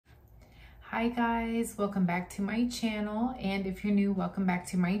Hi guys, welcome back to my channel, and if you're new, welcome back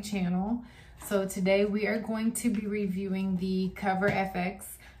to my channel. So today we are going to be reviewing the Cover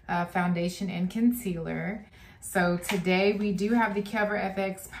FX foundation and concealer. So today we do have the Cover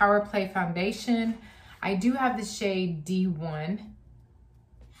FX Power Play foundation. I do have the shade D1.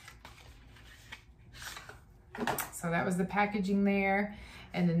 So that was the packaging there,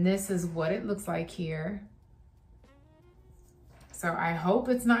 and then this is what it looks like here. So I hope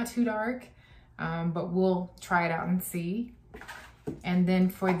it's not too dark, but we'll try it out and see. And then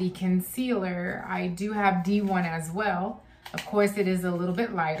for the concealer, I do have D1 as well. Of course, it is a little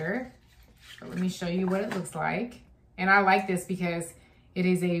bit lighter, but let me show you what it looks like. And I like this because it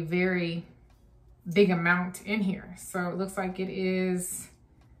is a very big amount in here. So it looks like it is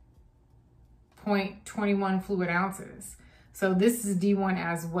 0.21 fluid ounces. So this is D1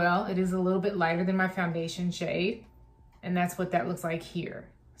 as well. It is a little bit lighter than my foundation shade. And that's what that looks like here.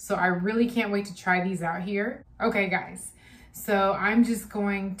 So I really can't wait to try these out here. Okay guys, so I'm just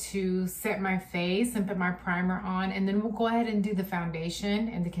going to set my face and put my primer on, and then we'll go ahead and do the foundation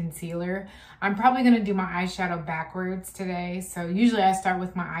and the concealer. I'm probably gonna do my eyeshadow backwards today. So usually I start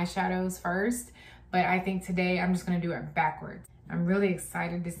with my eyeshadows first, but I think today I'm just gonna do it backwards. I'm really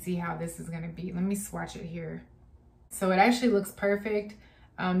excited to see how this is gonna be. Let me swatch it here. So it actually looks perfect.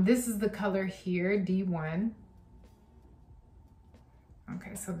 This is the color here, D1.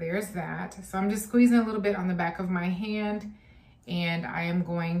 Okay, so there's that. So I'm just squeezing a little bit on the back of my hand, and I am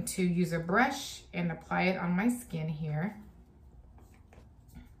going to use a brush and apply it on my skin here.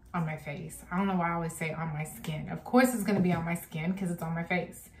 On my face. I don't know why I always say on my skin. Of course it's gonna be on my skin because it's on my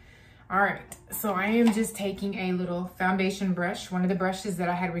face. All right, so I am just taking a little foundation brush, one of the brushes that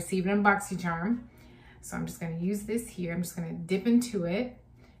I had received in BoxyCharm. So I'm just gonna use this here. I'm just gonna dip into it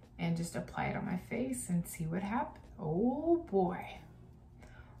and just apply it on my face and see what happens. Oh boy.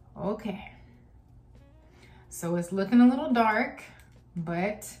 Okay, so it's looking a little dark,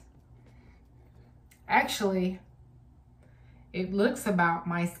 but actually it looks about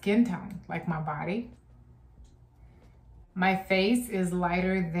my skin tone, like my body. My face is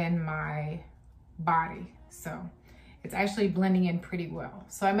lighter than my body, so it's actually blending in pretty well.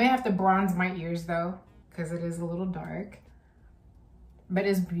 So I may have to bronze my ears though, because it is a little dark, but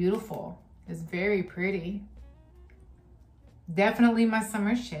it's beautiful. It's very pretty. Definitely my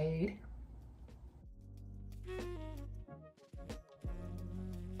summer shade.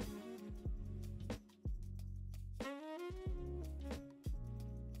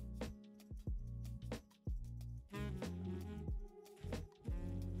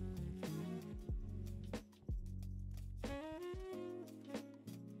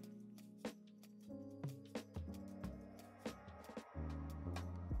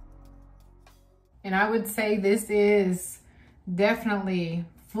 And I would say this is definitely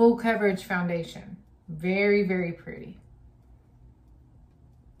full coverage foundation. Very, very pretty.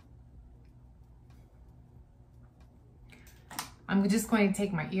 I'm just going to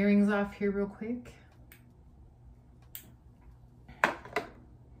take my earrings off here real quick.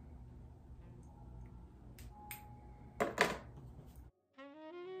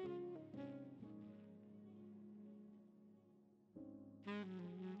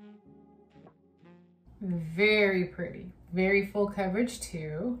 Very pretty. Very full coverage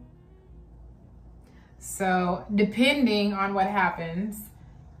too. So depending on what happens,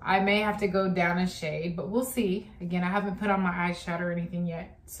 I may have to go down a shade, but we'll see. Again, I haven't put on my eyeshadow or anything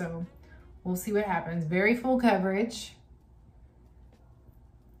yet, so we'll see what happens. Very full coverage.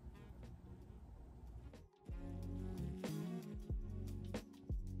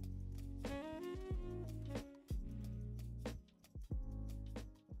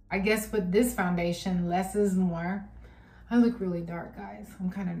 I guess with this foundation, less is more. I look really dark, guys. I'm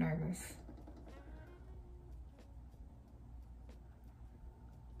kind of nervous.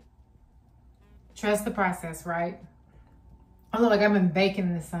 Trust the process, right? I look like I've been baking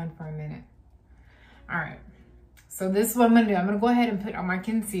in the sun for a minute. All right, so this is what I'm gonna do. I'm gonna go ahead and put on my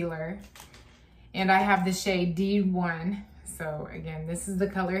concealer, and I have the shade D1. So again, this is the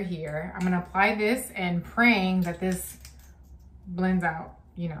color here. I'm gonna apply this and praying that this blends out,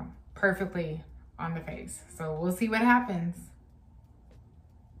 you know, perfectly on the face. So we'll see what happens.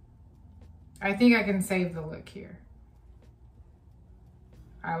 I think I can save the look here.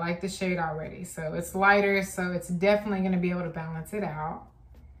 I like the shade already. So it's lighter, so it's definitely gonna be able to balance it out.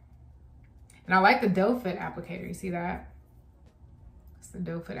 And I like the doe foot applicator, you see that? It's the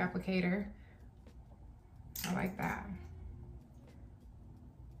doe foot applicator. I like that.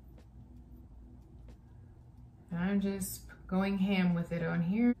 And I'm just going ham with it on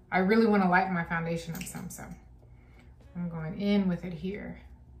here. I really want to lighten my foundation up some, so I'm going in with it here.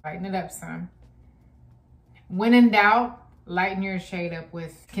 Lighten it up some. When in doubt, lighten your shade up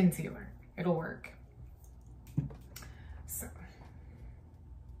with concealer. It'll work. So.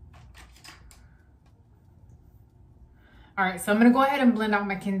 All right, so I'm gonna go ahead and blend out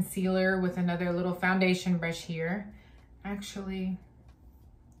my concealer with another little foundation brush here. Actually,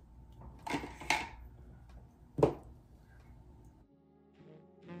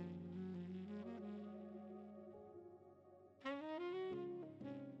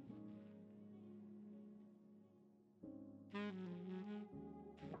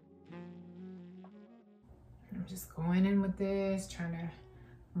 I'm just going in with this, trying to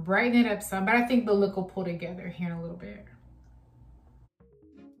brighten it up some, but I think the look will pull together here in a little bit.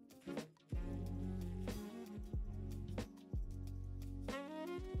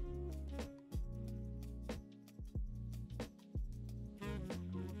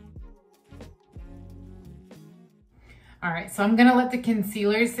 All right, so I'm gonna let the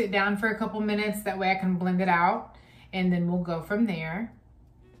concealer sit down for a couple minutes. That way I can blend it out and then we'll go from there.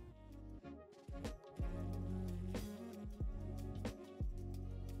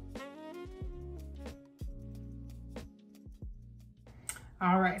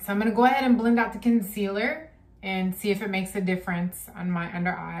 All right, so I'm gonna go ahead and blend out the concealer and see if it makes a difference on my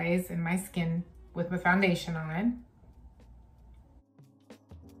under eyes and my skin with the foundation on.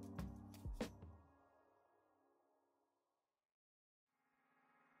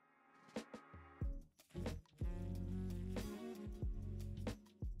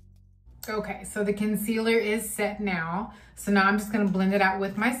 Okay, so the concealer is set now. So now I'm just gonna blend it out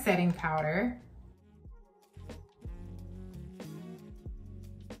with my setting powder.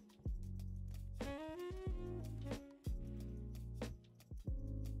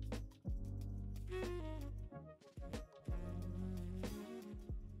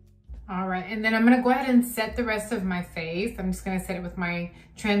 All right, and then I'm gonna go ahead and set the rest of my face. I'm just gonna set it with my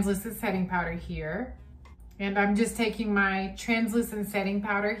translucent setting powder here. And I'm just taking my translucent setting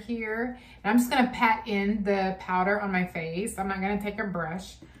powder here, and I'm just gonna pat in the powder on my face. I'm not gonna take a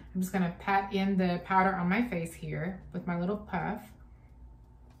brush. I'm just gonna pat in the powder on my face here with my little puff.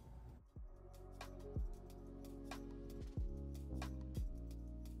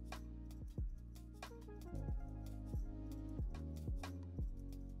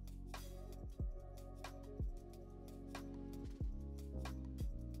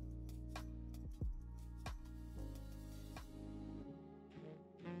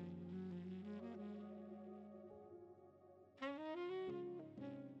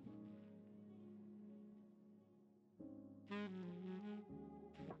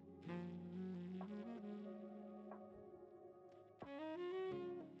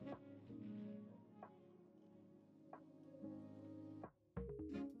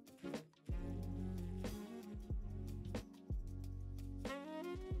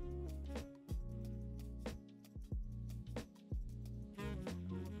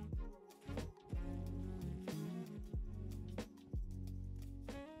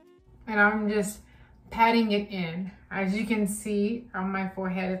 And I'm just patting it in. As you can see on my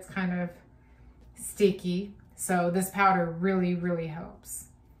forehead, it's kind of sticky. So this powder really, really helps.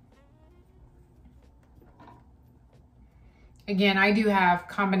 Again, I do have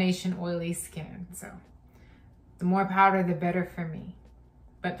combination oily skin, so the more powder, the better for me.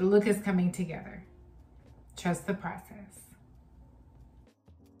 But the look is coming together. Trust the process.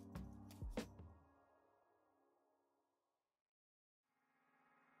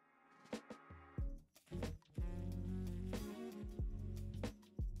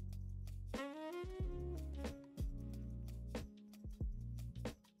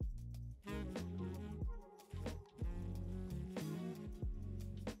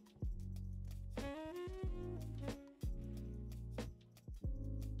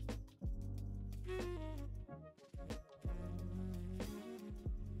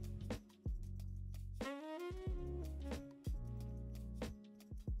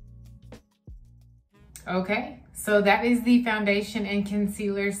 Okay, so that is the foundation and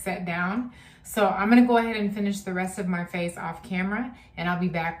concealer set down. So I'm gonna go ahead and finish the rest of my face off camera, and I'll be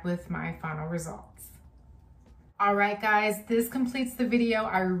back with my final results. All right, guys, this completes the video.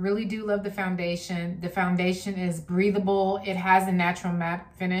 I really do love the foundation. The foundation is breathable. It has a natural matte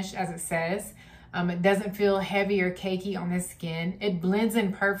finish, as it says. It doesn't feel heavy or cakey on the skin. It blends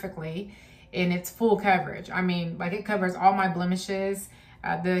in perfectly, and it's full coverage. I mean, like, it covers all my blemishes.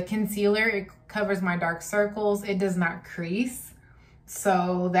 The concealer, it covers my dark circles. It does not crease.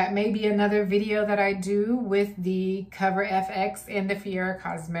 So that may be another video that I do with the Cover FX and the Fiera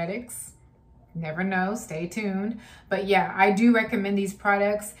Cosmetics. Never know, stay tuned. But yeah, I do recommend these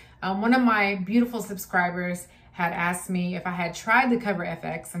products. One of my beautiful subscribers had asked me if I had tried the Cover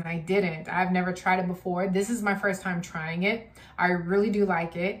FX, and I didn't. I've never tried it before. This is my first time trying it. I really do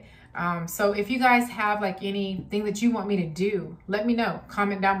like it. So if you guys have like anything that you want me to do, let me know.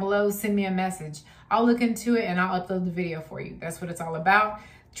 Comment down below, send me a message. I'll look into it and I'll upload the video for you. That's what it's all about.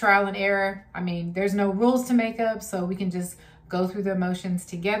 Trial and error. I mean, there's no rules to makeup, so we can just go through the motions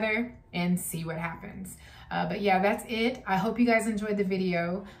together and see what happens. But yeah, that's it. I hope you guys enjoyed the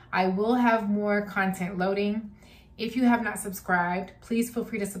video. I will have more content loading. If you have not subscribed, please feel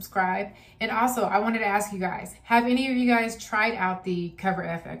free to subscribe. And also, I wanted to ask you guys, have any of you guys tried out the Cover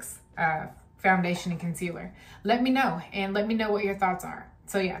FX foundation and concealer? Let me know, and let me know what your thoughts are.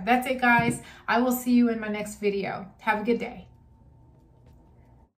 So yeah, that's it guys. I will see you in my next video. Have a good day.